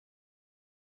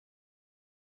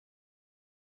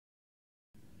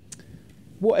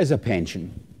What is a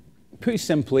pension? Put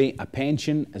simply, a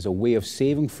pension is a way of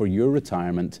saving for your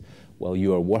retirement while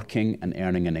you are working and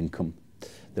earning an income.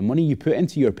 The money you put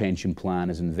into your pension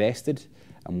plan is invested,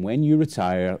 and when you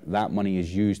retire, that money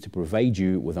is used to provide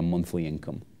you with a monthly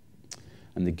income.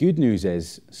 And the good news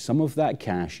is, some of that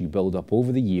cash you build up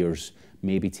over the years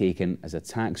may be taken as a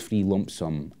tax-free lump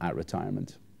sum at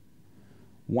retirement.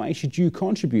 Why should you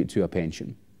contribute to a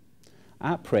pension?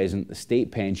 At present, the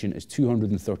state pension is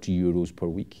 €230 per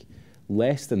week,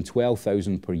 less than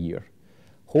 £12,000 per year.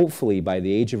 Hopefully, by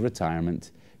the age of retirement,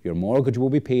 your mortgage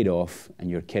will be paid off and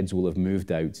your kids will have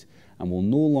moved out and will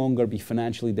no longer be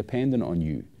financially dependent on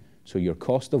you, so your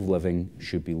cost of living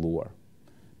should be lower.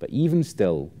 But even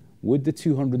still, would the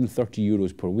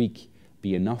 €230 per week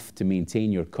be enough to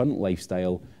maintain your current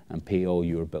lifestyle and pay all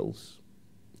your bills?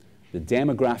 The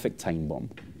demographic time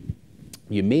bomb.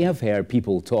 You may have heard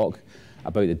people talk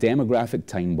about the demographic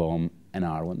time bomb in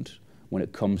Ireland when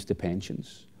it comes to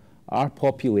pensions. Our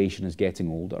population is getting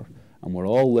older and we're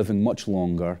all living much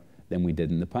longer than we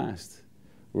did in the past.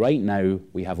 Right now,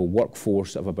 we have a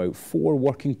workforce of about 4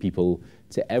 working people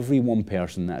to every 1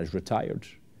 person that is retired.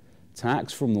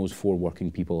 Tax from those 4 working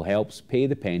people helps pay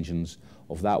the pensions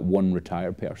of that 1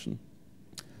 retired person.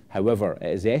 However,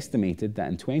 it is estimated that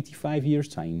in 25 years'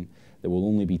 time, there will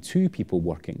only be 2 people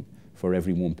working for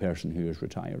every 1 person who is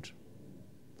retired.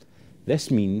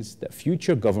 This means that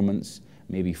future governments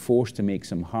may be forced to make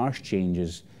some harsh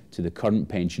changes to the current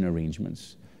pension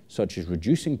arrangements, such as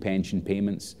reducing pension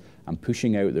payments and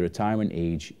pushing out the retirement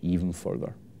age even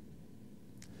further.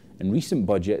 In recent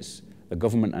budgets, the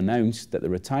government announced that the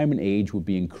retirement age would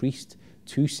be increased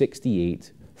to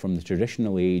 68 from the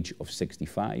traditional age of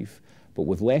 65, but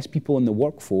with less people in the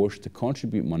workforce to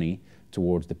contribute money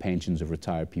towards the pensions of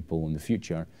retired people in the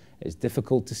future, it's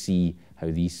difficult to see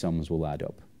how these sums will add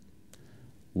up.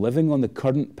 Living on the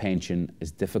current pension is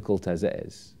difficult as it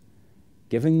is.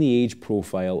 Given the age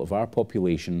profile of our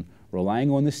population,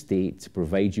 relying on the state to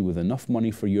provide you with enough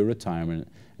money for your retirement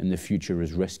in the future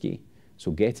is risky,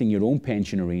 so getting your own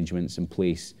pension arrangements in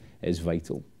place is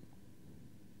vital.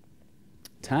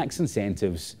 Tax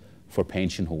incentives for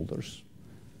pension holders.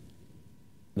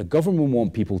 The government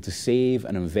want people to save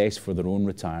and invest for their own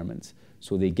retirement,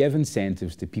 so they give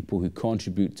incentives to people who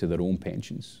contribute to their own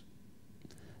pensions.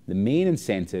 The main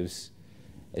incentives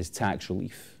is tax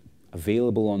relief,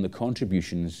 available on the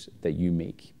contributions that you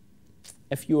make.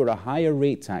 If you are a higher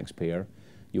rate taxpayer,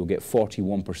 you'll get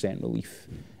 41% relief.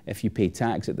 If you pay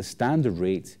tax at the standard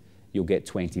rate, you'll get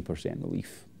 20%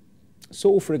 relief.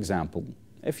 So, for example,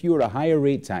 if you are a higher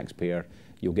rate taxpayer,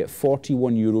 you'll get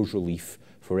 €41 relief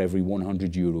for every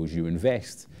 €100 you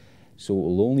invest. So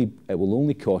it will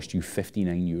only cost you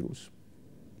 €59.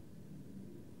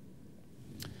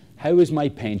 How is my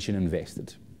pension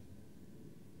invested?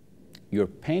 Your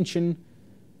pension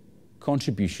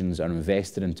contributions are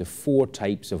invested into 4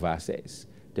 types of assets,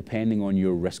 depending on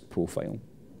your risk profile.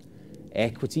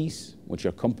 Equities, which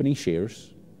are company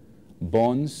shares,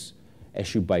 bonds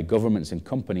issued by governments and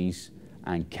companies,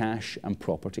 and cash and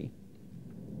property.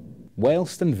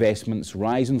 Whilst investments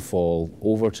rise and fall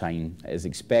over time, it is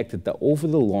expected that over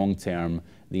the long term,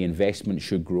 the investment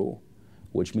should grow,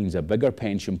 which means a bigger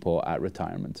pension pot at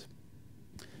retirement.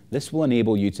 This will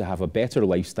enable you to have a better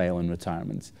lifestyle in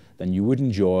retirement than you would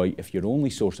enjoy if your only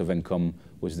source of income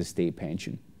was the state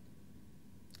pension.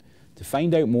 To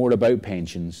find out more about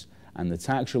pensions and the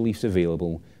tax reliefs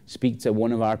available, speak to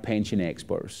one of our pension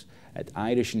experts at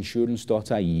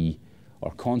irishinsurance.ie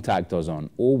or contact us on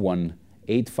 01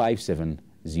 857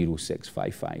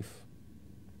 0655.